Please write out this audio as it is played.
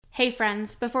Hey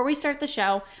friends, before we start the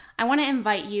show, I want to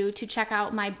invite you to check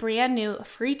out my brand new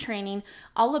free training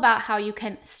all about how you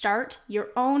can start your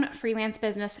own freelance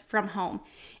business from home.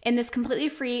 In this completely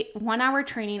free 1-hour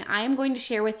training, I am going to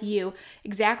share with you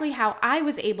exactly how I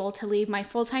was able to leave my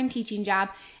full-time teaching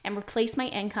job and replace my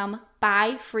income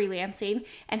by freelancing,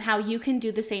 and how you can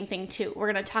do the same thing too.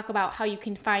 We're going to talk about how you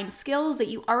can find skills that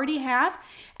you already have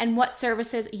and what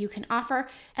services you can offer,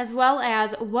 as well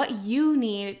as what you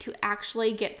need to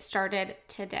actually get started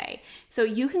today. So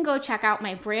you can go check out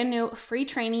my brand new free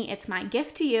training. It's my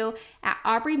gift to you at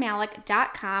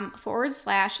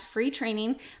aubreemalick.com/free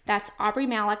training. That's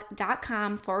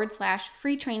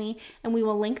aubreemalick.com/free training, and we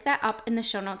will link that up in the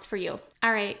show notes for you.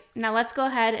 All right, now let's go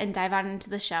ahead and dive on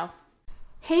into the show.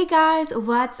 Hey guys,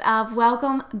 what's up?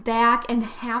 Welcome back and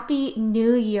Happy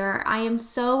New Year. I am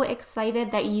so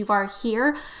excited that you are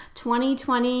here.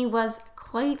 2020 was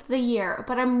quite the year,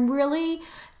 but I'm really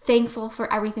thankful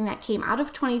for everything that came out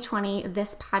of 2020.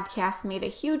 This podcast made a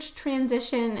huge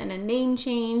transition and a name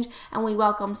change, and we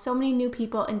welcome so many new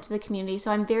people into the community.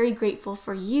 So I'm very grateful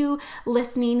for you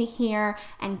listening here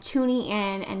and tuning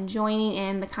in and joining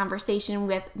in the conversation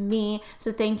with me.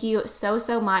 So thank you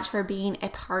so much for being a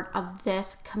part of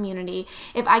this community.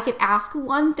 If I could ask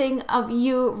one thing of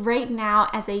you right now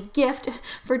as a gift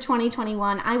for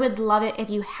 2021, I would love it if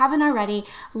you haven't already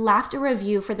left a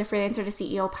review for the Freelancer to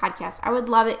CEO podcast. I would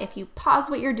love it if you pause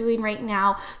what you're doing right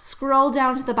now, scroll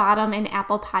down to the bottom in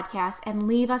Apple Podcasts, and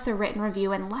leave us a written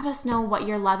review and let us know what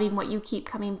you're loving, what you keep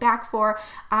coming back for.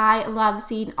 I love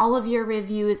seeing all of your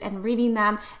reviews and reading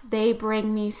them. They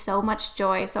bring me so much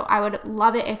joy. So I would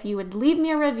love it if you would leave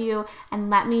me a review and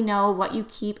let me know what you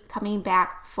keep coming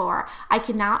back for. I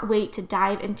cannot wait to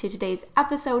dive into today's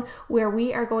episode, where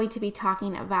we are going to be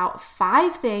talking about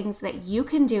 5 things that you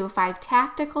can do, 5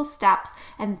 tactical steps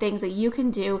and things that you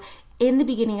can do in the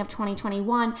beginning of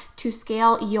 2021 to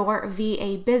scale your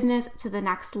VA business to the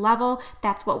next level.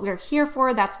 That's what we're here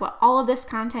for. That's what all of this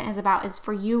content is about, is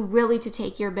for you really to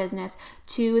take your business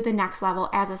to the next level.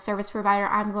 As a service provider,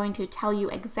 I'm going to tell you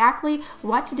exactly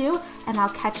what to do, and I'll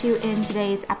catch you in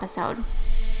today's episode.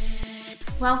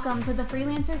 Welcome to the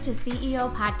Freelancer to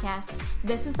CEO podcast.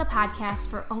 This is the podcast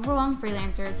for overwhelmed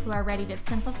freelancers who are ready to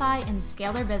simplify and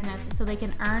scale their business so they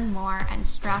can earn more and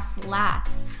stress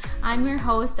less. I'm your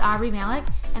host, Aubrey Malick,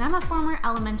 and I'm a former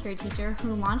elementary teacher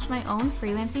who launched my own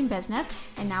freelancing business,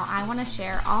 and now I want to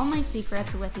share all my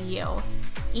secrets with you.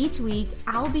 Each week,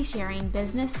 I'll be sharing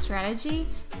business strategy,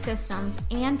 systems,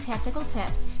 and tactical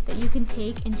tips that you can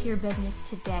take into your business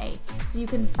today so you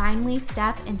can finally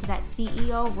step into that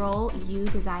CEO role you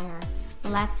desire.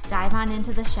 Let's dive on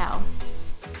into the show.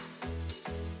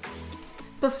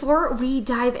 Before we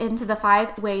dive into the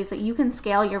 5 ways that you can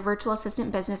scale your virtual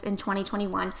assistant business in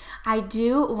 2021, I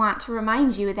do want to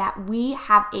remind you that we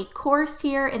have a course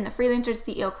here in the Freelancer to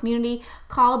CEO community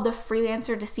called the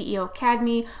Freelancer to CEO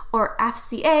Academy, or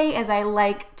FCA as I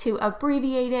like to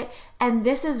abbreviate it. And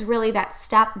this is really that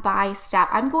step by step.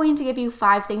 I'm going to give you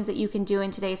 5 things that you can do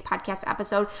in today's podcast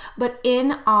episode, but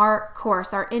in our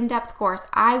course, our in-depth course,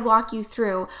 I walk you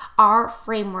through our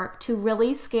framework to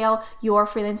really scale your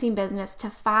freelancing business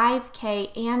to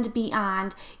 $5K and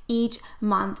beyond each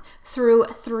month through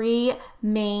 3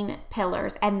 main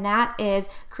pillars. And that is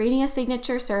creating a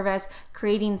signature service,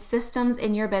 creating systems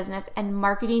in your business, and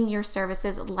marketing your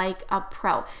services like a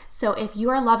pro. So if you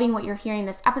are loving what you're hearing in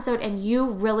this episode and you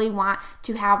really want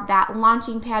to have that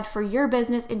launching pad for your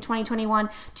business in 2021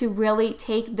 to really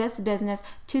take this business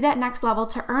to that next level,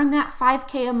 to earn that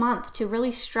 $5K a month, to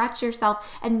really stretch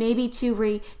yourself, and maybe to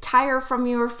retire from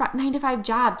your 9-to-5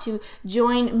 job, to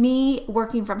join me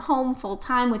working from home full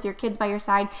time with your kids by your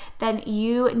side, then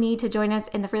you need to join us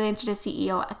in the Freelancer to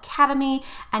CEO Academy.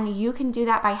 And you can do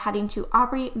that by heading to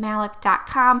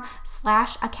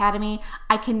aubreemalick.com/academy.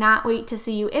 I cannot wait to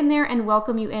see you in there and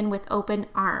welcome you in with open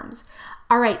arms.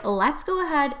 All right, let's go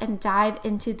ahead and dive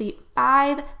into the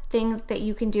 5 things that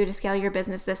you can do to scale your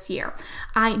business this year.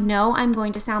 I know I'm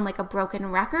going to sound like a broken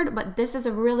record, but this is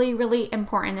really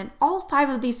important, and all 5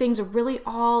 of these things really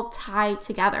all tie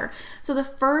together. So the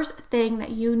first thing that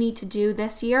you need to do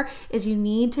this year is you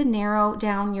need to narrow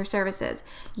down your services.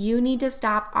 You need to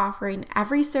stop offering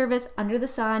every service under the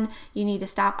sun. You need to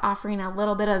stop offering a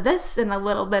little bit of this and a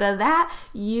little bit of that.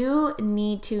 You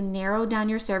need to narrow down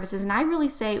your services, and I really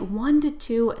say 1 to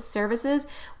 2 services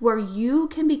where you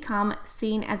can become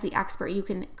seen as the expert. You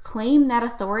can claim that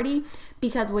authority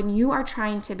because when you are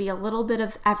trying to be a little bit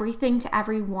of everything to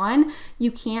everyone,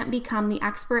 you can't become the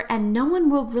expert, and no one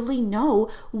will really know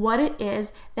what it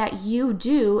is that you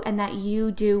do and that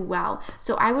you do well.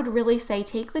 So I would really say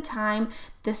take the time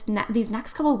these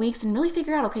next couple of weeks and really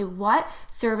figure out, okay, what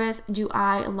service do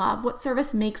I love? What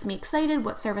service makes me excited?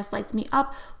 What service lights me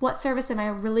up? What service am I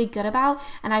really good about?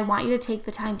 And I want you to take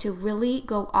the time to really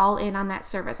go all in on that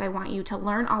service. I want you to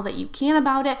learn all that you can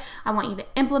about it. I want you to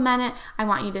implement it. I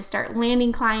want you to start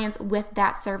landing clients with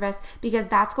that service, because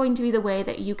that's going to be the way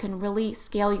that you can really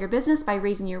scale your business by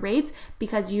raising your rates,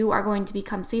 because you are going to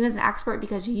become seen as an expert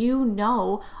because you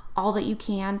know all that you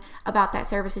can about that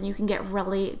service and you can get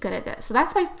really good at this. So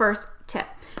that's my first tip.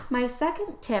 My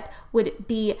second tip would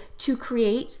be to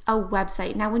create a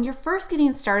website. Now, when you're first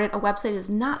getting started, a website is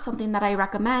not something that I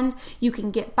recommend. You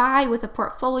can get by with a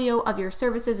portfolio of your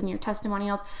services and your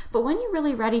testimonials, but when you're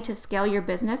really ready to scale your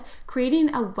business,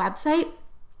 creating a website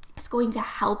is going to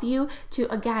help you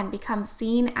to, again, become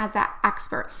seen as that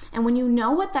expert. And when you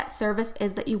know what that service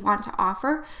is that you want to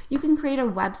offer, you can create a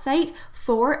website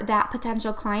for that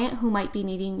potential client who might be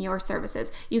needing your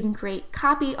services. You can create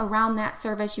copy around that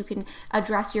service. You can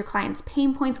address your client's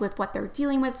pain points with what they're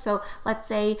dealing with. So let's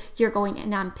say you're going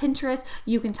in on Pinterest,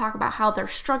 you can talk about how they're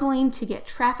struggling to get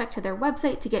traffic to their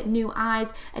website, to get new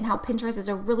eyes, and how Pinterest is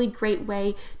a really great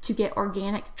way to get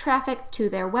organic traffic to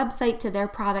their website, to their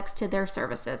products, to their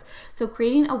services. So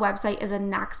creating a website is a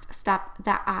next step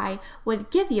that I would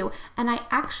give you. And I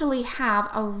actually have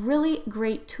a really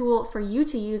great tool for you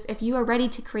to use if you are ready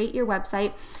to create your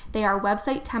website. They are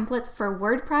website templates for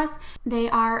WordPress. They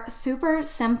are super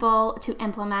simple to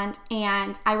implement,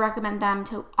 and I recommend them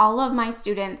to all of my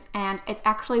students. And it's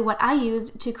actually what I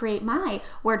used to create my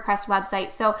WordPress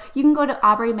website. So you can go to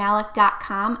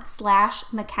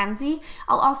aubreemalick.com/Mackenzie.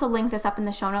 I'll also link this up in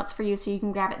the show notes for you so you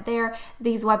can grab it there.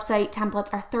 These website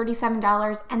templates are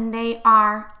 $37 and they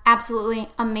are absolutely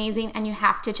amazing, and you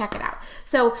have to check it out.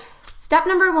 So step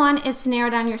number 1 is to narrow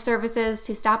down your services,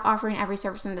 to stop offering every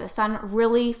service under the sun.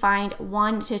 Really find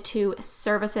 1 to 2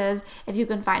 services. If you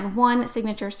can find one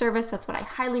signature service, that's what I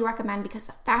highly recommend, because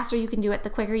the faster you can do it, the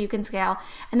quicker you can scale.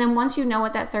 And then once you know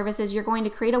what that service is, you're going to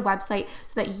create a website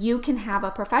so that you can have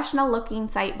a professional looking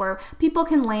site where people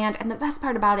can land. And the best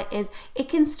part about it is it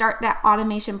can start that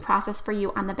automation process for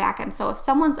you on the back end. So if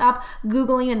someone's up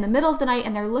Googling in the middle of the night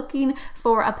and they're looking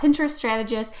for a Pinterest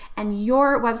strategist and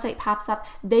your website pops up,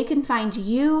 they can find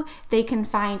you, they can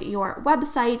find your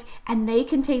website, and they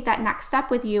can take that next step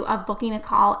with you of booking a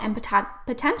call and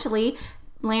potentially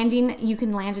you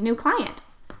can land a new client.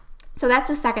 So that's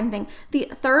the second thing. The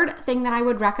third thing that I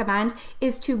would recommend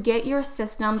is to get your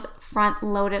systems front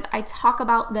loaded. I talk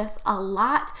about this a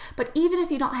lot, but even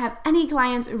if you don't have any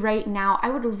clients right now, I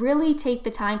would really take the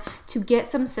time to get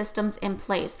some systems in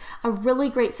place. A really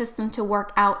great system to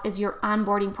work out is your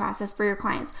onboarding process for your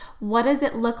clients. What does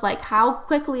it look like? How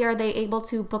quickly are they able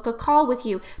to book a call with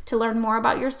you to learn more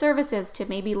about your services, to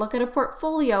maybe look at a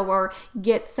portfolio or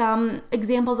get some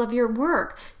examples of your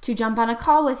work, to jump on a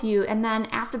call with you? And then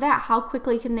after that, how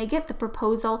quickly can they get the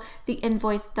proposal, the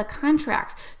invoice, the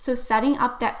contracts? So setting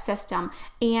up that system.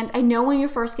 And I know when you're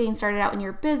first getting started out in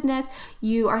your business,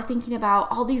 you are thinking about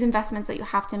all these investments that you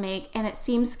have to make, and it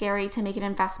seems scary to make an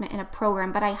investment in a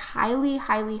program, but I highly,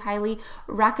 highly, highly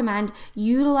recommend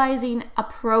utilizing a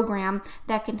program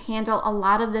that can handle a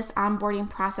lot of this onboarding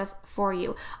process for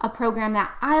you. A program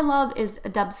that I love is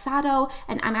Dubsado,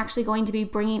 and I'm actually going to be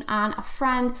bringing on a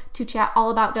friend to chat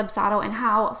all about Dubsado and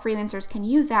how freelancers can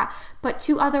use that. But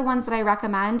 2 other ones that I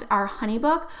recommend are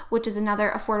Honeybook, which is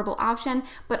another affordable option,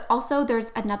 but also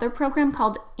there's another program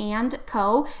called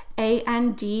And.co,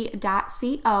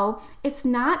 and.co. It's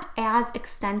not as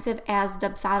extensive as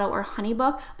Dubsado or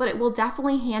Honeybook, but it will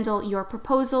definitely handle your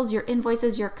proposals, your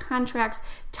invoices, your contracts,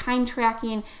 time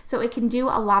tracking. So it can do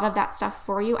a lot of that stuff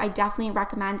for you. I definitely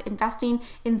recommend investing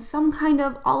in some kind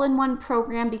of all-in-one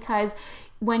program, because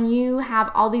when you have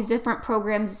all these different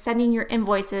programs sending your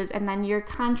invoices and then your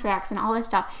contracts and all this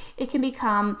stuff, it can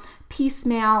become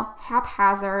piecemeal,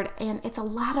 haphazard, and it's a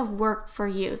lot of work for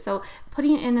you. So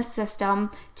putting in a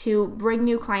system to bring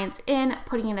new clients in,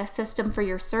 putting in a system for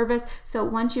your service. So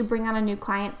once you bring on a new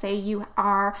client, say you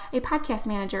are a podcast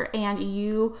manager and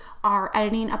you are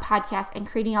editing a podcast and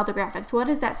creating all the graphics, what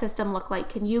does that system look like?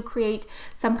 Can you create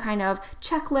some kind of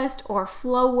checklist or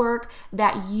flow work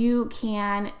that you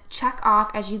can check off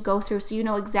as you go through, so you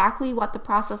know exactly what the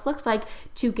process looks like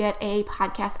to get a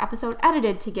podcast episode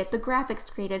edited, to get the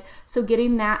graphics created? So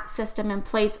getting that system in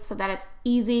place so that it's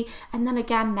easy. And then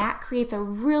again, that creates creates a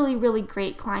really, really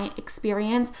great client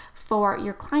experience for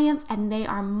your clients, and they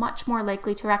are much more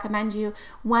likely to recommend you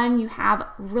when you have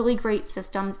really great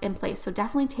systems in place. So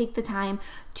definitely take the time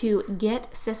to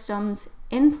get systems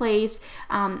in place.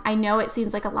 I know it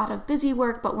seems like a lot of busy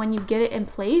work, but when you get it in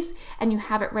place and you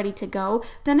have it ready to go,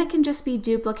 then it can just be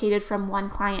duplicated from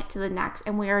one client to the next,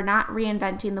 and we are not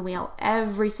reinventing the wheel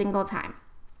every single time.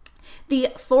 The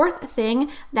fourth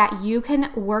thing that you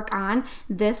can work on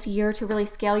this year to really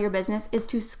scale your business is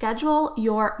to schedule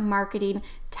your marketing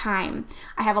time.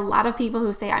 I have a lot of people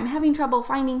who say, I'm having trouble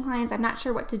finding clients, I'm not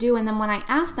sure what to do. And then when I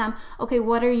ask them, okay,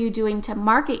 what are you doing to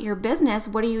market your business?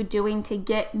 What are you doing to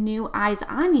get new eyes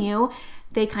on you?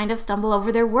 They kind of stumble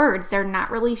over their words. They're not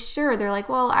really sure. They're like,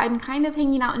 well, I'm kind of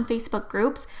hanging out in Facebook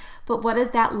groups, but what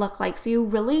does that look like? So you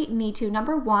really need to,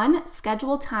 number one,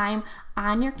 schedule time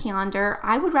on your calendar.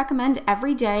 I would recommend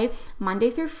every day, Monday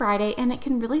through Friday, and it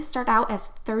can really start out as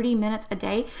 30 minutes a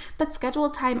day, but schedule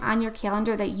time on your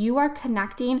calendar that you are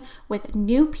connecting with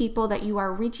new people, that you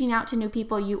are reaching out to new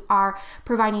people, you are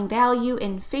providing value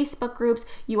in Facebook groups,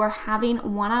 you are having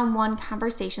one-on-one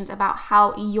conversations about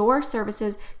how your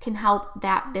services can help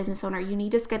that business owner. You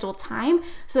need to schedule time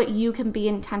so that you can be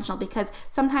intentional, because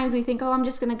sometimes we think, oh, I'm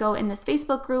just going to go in this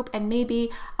Facebook group and maybe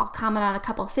I'll comment on a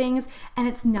couple things, and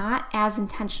it's not as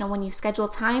intentional. When you schedule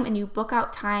time and you book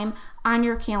out time on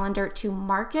your calendar to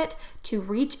market, to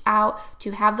reach out, to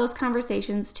have those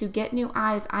conversations, to get new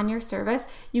eyes on your service,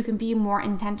 you can be more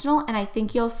intentional. And I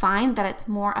think you'll find that it's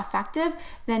more effective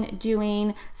than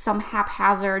doing some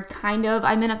haphazard kind of,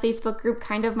 I'm in a Facebook group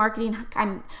kind of marketing.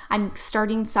 I'm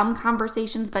starting some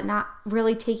conversations, but not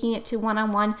really taking it to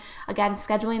one-on-one. Again,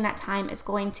 scheduling that time is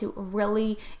going to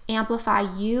really amplify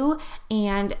you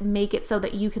and make it so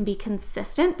that you can be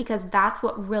consistent, because that's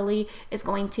what really is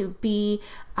going to be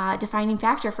defining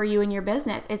factor for you in your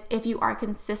business. Is if you are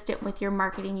consistent with your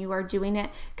marketing, you are doing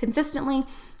it consistently.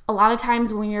 A lot of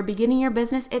times when you're beginning your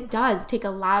business, it does take a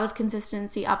lot of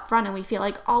consistency up front, and we feel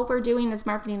like all we're doing is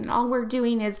marketing and all we're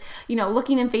doing is,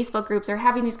 looking in Facebook groups or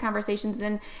having these conversations,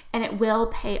 and it will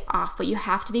pay off, but you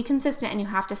have to be consistent and you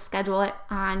have to schedule it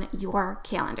on your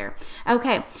calendar.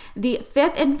 Okay, the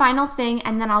fifth and final thing,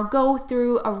 and then I'll go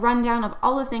through a rundown of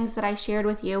all the things that I shared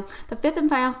with you. The fifth and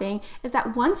final thing is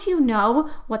that once you know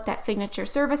what that signature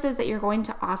service is that you're going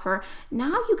to offer,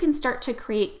 now you can start to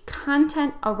create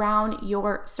content around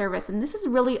your service. And this is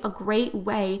really a great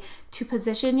way to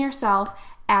position yourself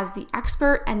as the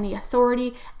expert and the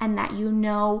authority, and that you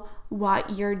know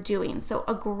what you're doing. So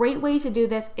a great way to do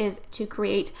this is to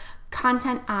create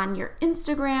content on your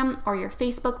Instagram or your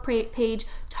Facebook page,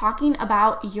 talking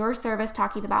about your service,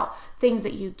 talking about things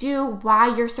that you do,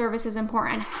 why your service is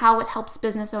important, how it helps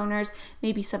business owners,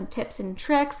 maybe some tips and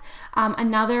tricks.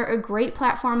 A great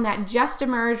platform that just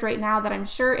emerged right now that I'm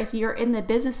sure if you're in the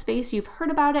business space, you've heard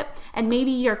about it, and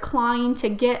maybe you're clawing to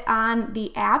get on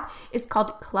the app, is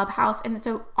called Clubhouse, and it's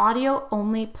an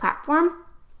audio-only platform.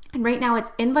 And right now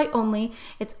it's invite only,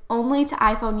 it's only to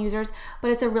iPhone users,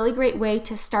 but it's a really great way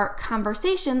to start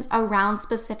conversations around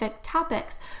specific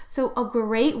topics. So a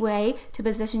great way to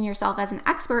position yourself as an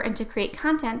expert and to create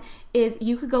content is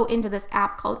you could go into this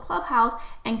app called Clubhouse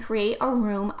and create a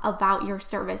room about your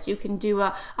service. You can do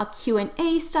a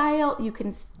Q&A style, you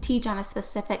can teach on a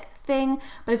specific thing,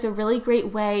 but it's a really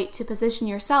great way to position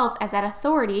yourself as that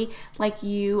authority, like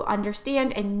you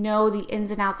understand and know the ins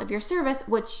and outs of your service,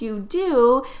 which you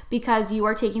do because you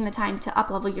are taking the time to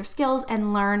up-level your skills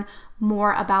and learn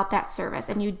more about that service.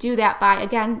 And you do that by,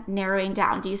 again, narrowing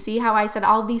down. Do you see how I said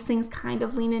all these things kind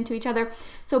of lean into each other?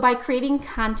 So by creating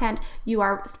content, you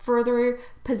are further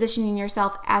positioning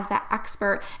yourself as that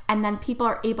expert, and then people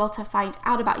are able to find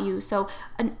out about you. So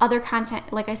other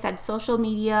content, like I said, social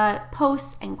media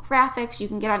posts and graphics, you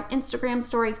can get on Instagram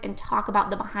stories and talk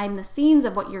about the behind the scenes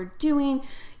of what you're doing.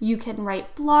 You can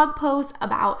write blog posts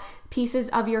about pieces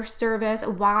of your service,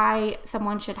 why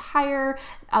someone should hire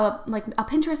a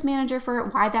Pinterest manager for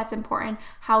it, why that's important,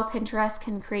 how Pinterest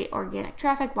can create organic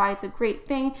traffic, why it's a great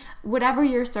thing. Whatever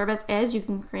your service is, you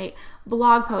can create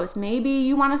blog posts. Maybe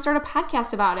you want to start a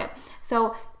podcast about it.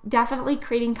 So definitely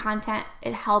creating content,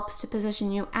 it helps to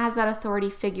position you as that authority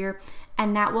figure,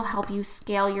 and that will help you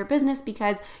scale your business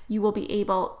because you will be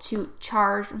able to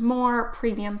charge more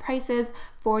premium prices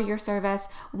for your service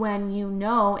when you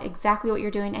know exactly what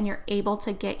you're doing and you're able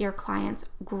to get your clients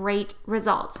great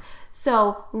results.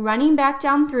 So running back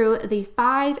down through the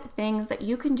 5 things that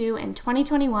you can do in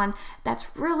 2021 that's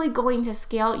really going to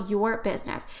scale your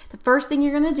business. The first thing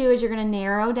you're going to do is you're going to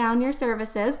narrow down your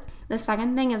services. The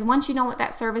second thing is once you know what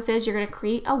that service is, you're going to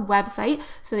create a website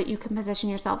so that you can position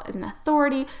yourself as an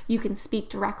authority. You can speak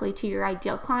directly to your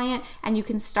ideal client, and you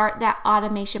can start that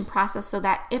automation process so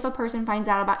that if a person finds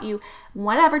out about you,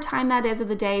 whatever time that is of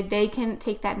the day, they can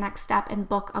take that next step and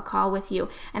book a call with you.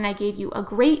 And I gave you a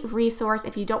great resource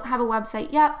if you don't have a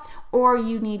website yet, or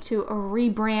you need to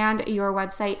rebrand your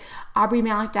website,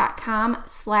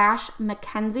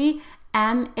 aubreemalick.com/Mackenzie,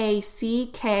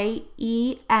 MACKENZIE,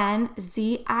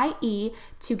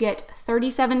 to get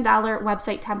 $37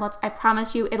 website templates. I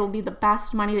promise you it'll be the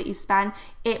best money that you spend.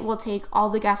 It will take all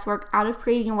the guesswork out of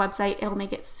creating a website. It'll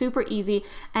make it super easy.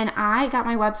 And I got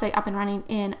my website up and running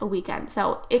in a weekend,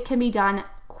 so it can be done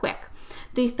quick.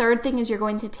 The third thing is you're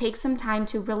going to take some time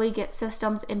to really get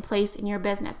systems in place in your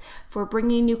business for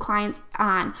bringing new clients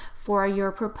on, for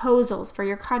your proposals, for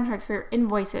your contracts, for your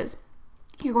invoices.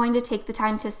 You're going to take the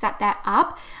time to set that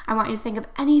up. I want you to think of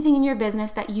anything in your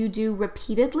business that you do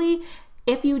repeatedly.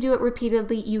 If you do it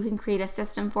repeatedly, you can create a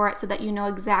system for it so that you know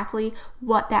exactly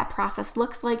what that process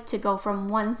looks like to go from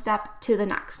one step to the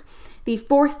next. The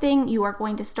fourth thing, you are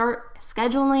going to start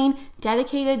scheduling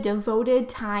dedicated, devoted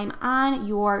time on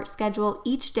your schedule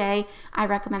each day. I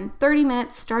recommend 30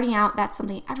 minutes starting out. That's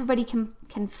something everybody can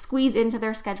squeeze into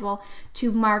their schedule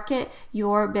to market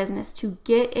your business, to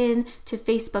get into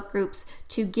Facebook groups,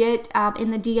 to get in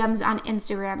the DMs on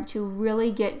Instagram, to really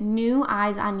get new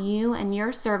eyes on you and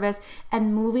your service,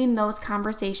 and moving those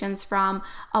conversations from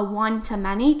a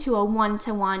one-to-many to a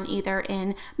one-to-one, either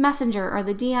in Messenger or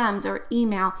the DMs or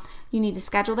email. You need to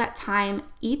schedule that time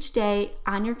each day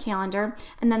on your calendar.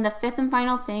 And then the fifth and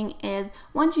final thing is,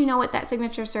 once you know what that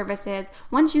signature service is,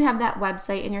 once you have that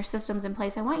website and your systems in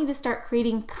place, I want you to start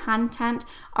creating content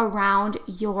around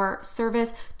your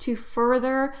service to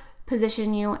further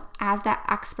position you as that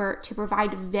expert, to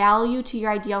provide value to your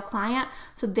ideal client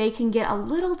so they can get a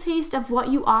little taste of what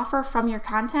you offer from your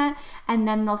content, and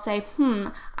then they'll say,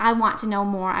 I want to know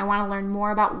more. I want to learn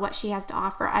more about what she has to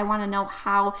offer. I want to know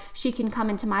how she can come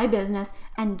into my business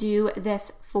and do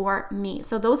this for me.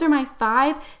 So those are my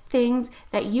 5 things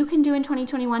that you can do in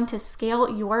 2021 to scale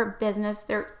your business.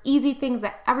 They're easy things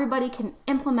that everybody can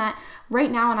implement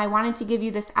right now, and I wanted to give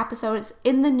you this episode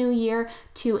in the new year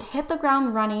to hit the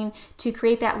ground running, to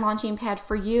create that launching pad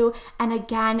for you. And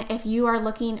again, if you are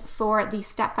looking for the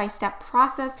step-by-step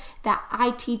process that I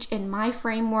teach in my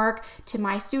framework to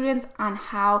my students on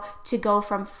how to go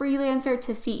from freelancer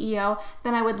to CEO,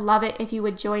 then I would love it if you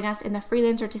would join us in the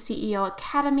Freelancer to CEO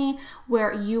Academy,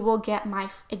 where you will get my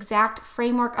exact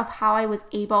framework of how I was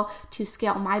able to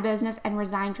scale my business and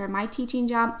resign from my teaching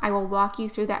job. I will walk you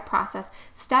through that process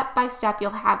step by step.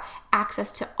 You'll have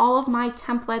access to all of my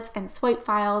templates and swipe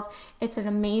files. It's an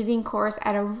amazing course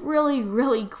at a really,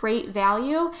 really great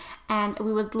value, and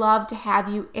we would love to have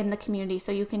you in the community.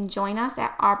 So you can join us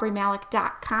at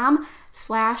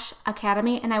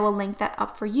aubreemalick.com/academy, and I will link that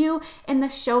up for you in the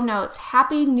show notes.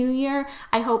 Happy New Year.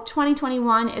 I hope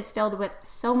 2021 is filled with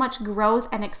so much growth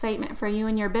and excitement for you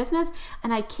and your business,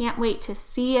 and I can't wait to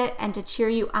see it and to cheer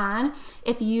you on.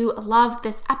 If you loved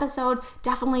this episode,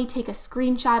 definitely take a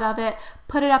screenshot of it,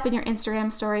 put it up in your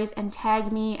Instagram stories, and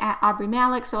tag me at Aubrey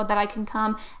Malick so that I can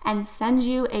come and send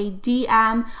you a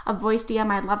DM, a voice DM.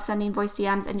 I love sending voice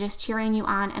DMs and just cheering you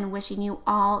on and wishing you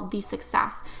all the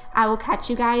success. I will catch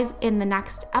you guys in the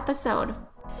next episode.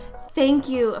 Thank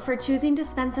you for choosing to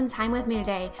spend some time with me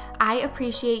today. I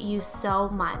appreciate you so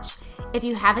much. If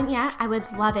you haven't yet, I would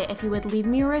love it if you would leave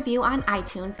me a review on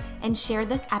iTunes and share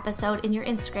this episode in your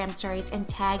Instagram stories and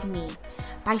tag me.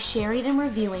 By sharing and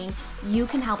reviewing, you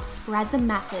can help spread the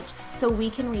message so we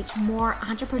can reach more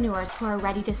entrepreneurs who are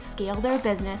ready to scale their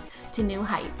business to new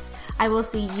heights. I will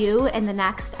see you in the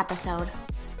next episode.